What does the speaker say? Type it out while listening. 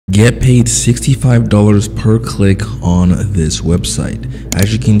get paid $65 per click on this website.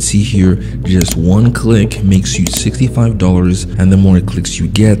 As you can see here, just one click makes you $65, and the more clicks you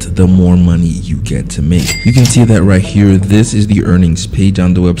get, the more money you get to make. You can see that right here. This is the earnings page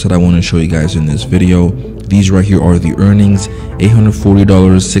on the website I want to show you guys in this video. These right here are the earnings: $840,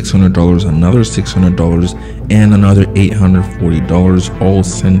 $600, another $600, and another $840, all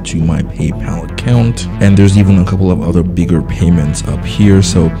sent to my PayPal account. And there's even a couple of other bigger payments up here,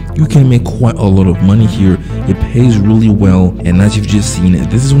 so you can make quite a lot of money here. It pays really well, and as you've just seen,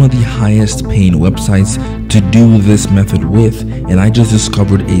 this is one of the highest paying websites to do this method with, and I just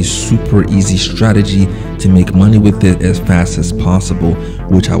discovered a super easy strategy to make money with it as fast as possible,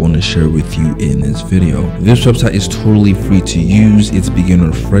 which I want to share with you in this video. This website is totally free to use, it's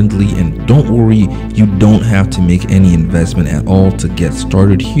beginner friendly, and don't worry, you don't have to make any investment at all to get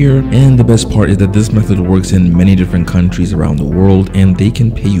started here. And the best part is that this method works in many different countries around the world, and they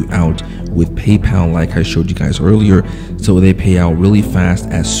can pay you out with PayPal like I showed you guys earlier, so they pay out really fast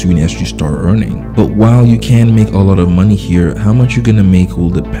as soon as you start earning. But while you can make a lot of money here, how much you're gonna make will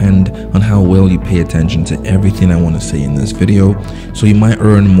depend on how well you pay attention to everything I want to say in this video, so you might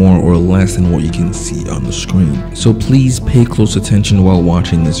earn more or less than what you can see on the screen. So please pay close attention while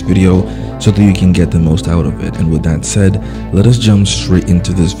watching this video so that you can get the most out of it. And with that said, let us jump straight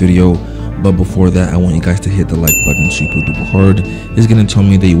into this video. But before that, I want you guys to hit the like button super duper hard. It's gonna tell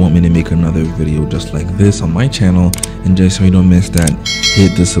me that you want me to make another video just like this on my channel, and just so you don't miss that,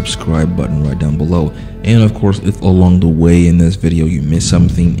 hit the subscribe button right down below. And of course, if along the way in this video you miss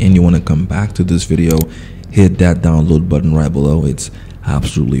something and you want to come back to this video, hit that download button right below. It's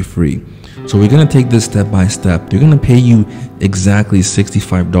absolutely free. So we're gonna take this step by step. They're gonna pay you exactly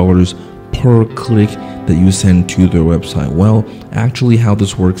 $65 per click that you send to their website. Well, actually how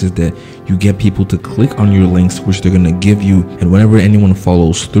this works is that you get people to click on your links, which they're gonna give you, and whenever anyone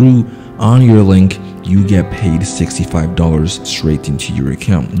follows through on your link, you get paid $65 straight into your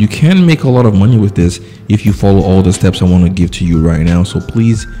account. You can make a lot of money with this if you follow all the steps I want to give to you right now, so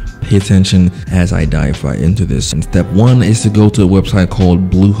please pay attention as I dive right into this. And step one is to go to a website called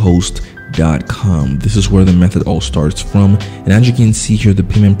Bluehost.com. This is where the method all starts from, and as you can see here, the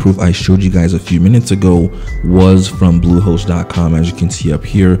payment proof I showed you guys a few minutes ago was from Bluehost.com, as you can see up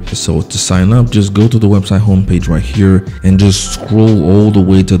here. So to sign up, just go to the website homepage right here and just scroll all the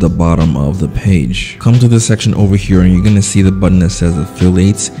way to the bottom of the page. Come to this section over here and you're gonna see the button that says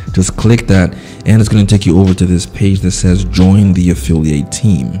affiliates. Just click that and it's gonna take you over to this page that says join the affiliate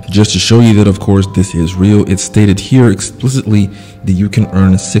team. Just to show you that of course this is real, it's stated here explicitly that you can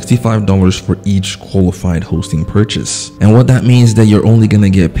earn $65 for each qualified hosting purchase. And what that means is that you're only gonna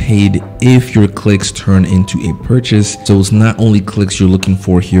get paid if your clicks turn into a purchase. So it's not only clicks you're looking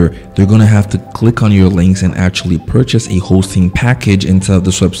for here, they're gonna have to click on your links and actually purchase a hosting package inside of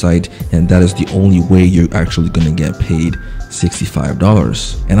this website, and that is the only way you're actually gonna get paid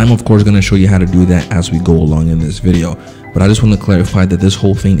 $65. And I'm of course gonna show you how to do that as we go along in this video. But I just want to clarify that this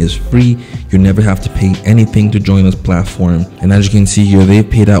whole thing is free. You never have to pay anything to join this platform. And as you can see here, they've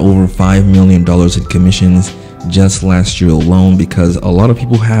paid out over $5 million in commissions just last year alone, because a lot of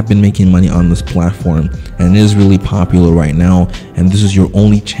people have been making money on this platform and it is really popular right now, and this is your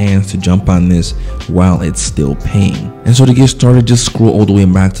only chance to jump on this while it's still paying. And so to get started, just scroll all the way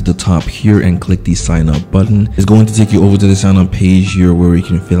back to the top here and click the sign up button. It's going to take you over to the sign up page here where you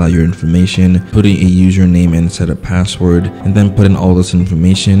can fill out your information, put in a username and set a password, and then put in all this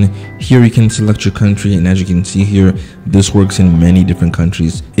information. Here you can select your country, and as you can see here, this works in many different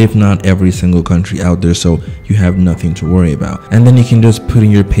countries, if not every single country out there, so you have nothing to worry about. And then you can just put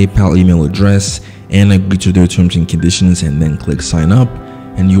in your PayPal email address and agree to their terms and conditions, and then click sign up,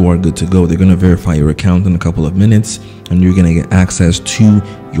 and you are good to go. They're going to verify your account in a couple of minutes, and you're going to get access to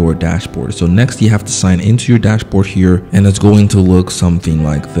your dashboard. So next you have to sign into your dashboard here, and it's going to look something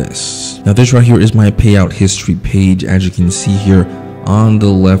like this. Now this right here is my payout history page. As you can see here, on the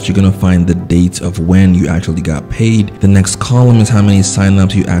left, you're gonna find the dates of when you actually got paid. The next column is how many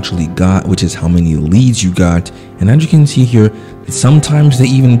signups you actually got, which is how many leads you got. And as you can see here, sometimes they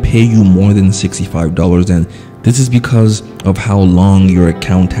even pay you more than $65, and this is because of how long your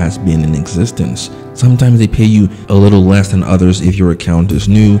account has been in existence. Sometimes they pay you a little less than others if your account is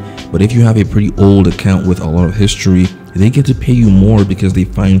new, but if you have a pretty old account with a lot of history, they get to pay you more because they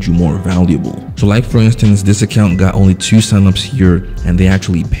find you more valuable. So like for instance, this account got only 2 signups here, and they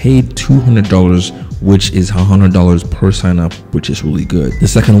actually paid $200 which is $100 per sign up, which is really good. The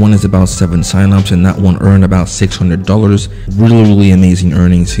second one is about 7 signups, and that one earned about $600. Really amazing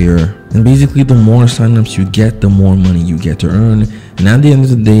earnings here. And basically, the more signups you get, the more money you get to earn. And at the end of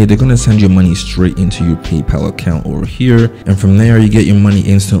the day, they're going to send your money straight into your PayPal account over here. And from there, you get your money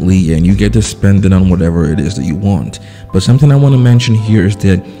instantly and you get to spend it on whatever it is that you want. But something I want to mention here is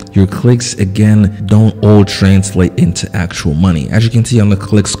that your clicks, again, don't all translate into actual money. As you can see on the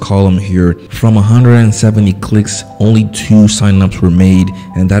clicks column here, from 170 clicks, only 2 signups were made.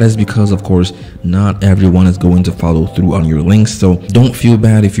 And that is because, of course, not everyone is going to follow through on your links. So don't feel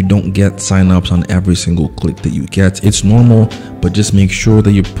bad if you don't get signups on every single click that you get. It's normal, but just make sure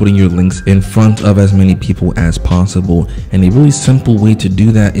that you're putting your links in front of as many people as possible. And a really simple way to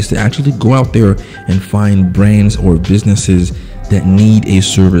do that is to actually go out there and find brands or businesses that need a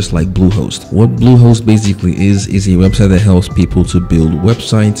service like Bluehost. What Bluehost basically is a website that helps people to build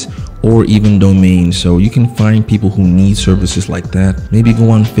websites or even domains. So you can find people who need services like that. Maybe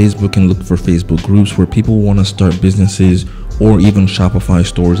go on Facebook and look for Facebook groups where people want to start businesses or even Shopify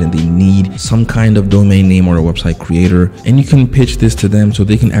stores and they need some kind of domain name or a website creator, and you can pitch this to them so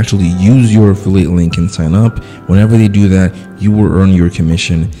they can actually use your affiliate link and sign up. Whenever they do that, you will earn your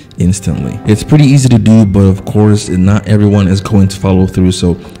commission instantly. It's pretty easy to do, but of course not everyone is going to follow through,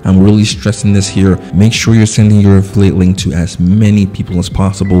 so I'm really stressing this here. Make sure you're sending your affiliate link to as many people as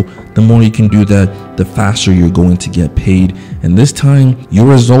possible. The more you can do that, the faster you're going to get paid, and this time your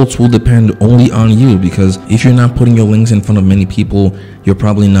results will depend only on you, because if you're not putting your links in front of many people, you're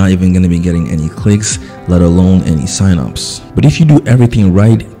probably not even going to be getting any clicks, let alone any signups. But if you do everything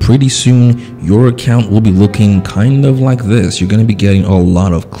right, pretty soon your account will be looking kind of like this. You're going to be getting a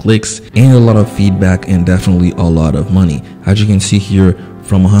lot of clicks and a lot of feedback and definitely a lot of money. As you can see here,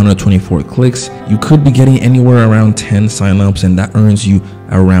 from 124 clicks, you could be getting anywhere around 10 signups, and that earns you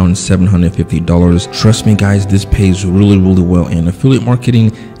around $750. Trust me guys, this pays really well, and affiliate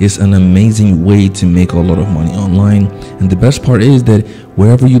marketing is an amazing way to make a lot of money online. And the best part is that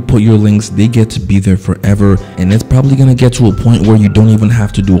wherever you put your links, they get to be there forever, and it's probably going to get to a point where you don't even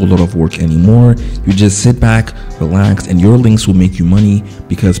have to do a lot of work anymore. You just sit back, relax, and your links will make you money,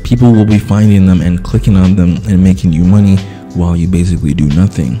 because people will be finding them and clicking on them and making you money while you basically do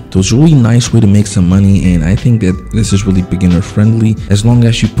nothing. So it's a really nice way to make some money, and I think that this is really beginner friendly. As long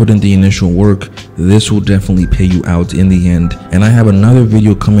as you put in the initial work, this will definitely pay you out in the end. And I have another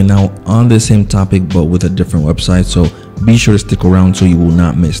video coming out on the same topic but with a different website, so be sure to stick around so you will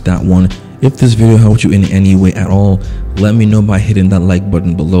not miss that one. If this video helped you in any way at all, let me know by hitting that like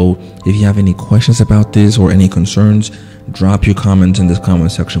button below. If you have any questions about this or any concerns, drop your comments in this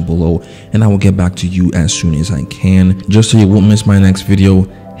comment section below and I will get back to you as soon as I can. Just so you won't miss my next video,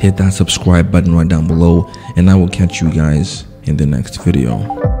 hit that subscribe button right down below, and I will catch you guys in the next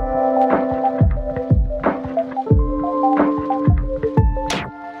video.